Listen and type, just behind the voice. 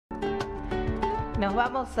Nos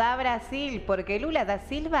vamos a Brasil porque Lula da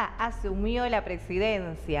Silva asumió la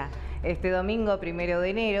presidencia. Este domingo 1 de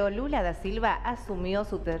enero, Lula da Silva asumió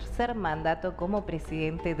su tercer mandato como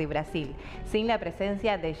presidente de Brasil, sin la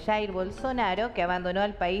presencia de Jair Bolsonaro, que abandonó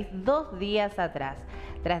al país 2 días atrás.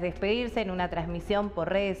 Tras despedirse en una transmisión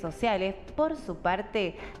por redes sociales, por su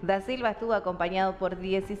parte, da Silva estuvo acompañado por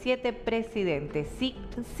 17 presidentes,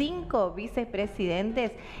 5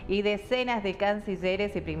 vicepresidentes y decenas de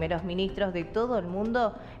cancilleres y primeros ministros de todo el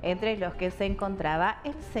mundo, entre los que se encontraba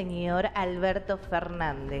el señor Alberto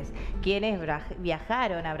Fernández, quienes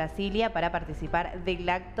viajaron a Brasilia para participar del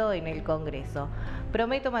acto en el Congreso.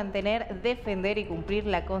 Prometo mantener, defender y cumplir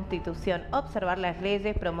la Constitución, observar las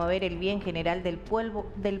leyes, promover el bien general del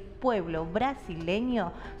pueblo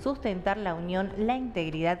brasileño, sustentar la unión, la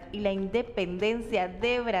integridad y la independencia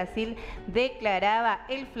de Brasil, declaraba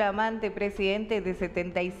el flamante presidente de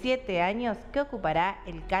 77 años que ocupará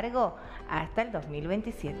el cargo hasta el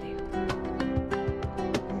 2027.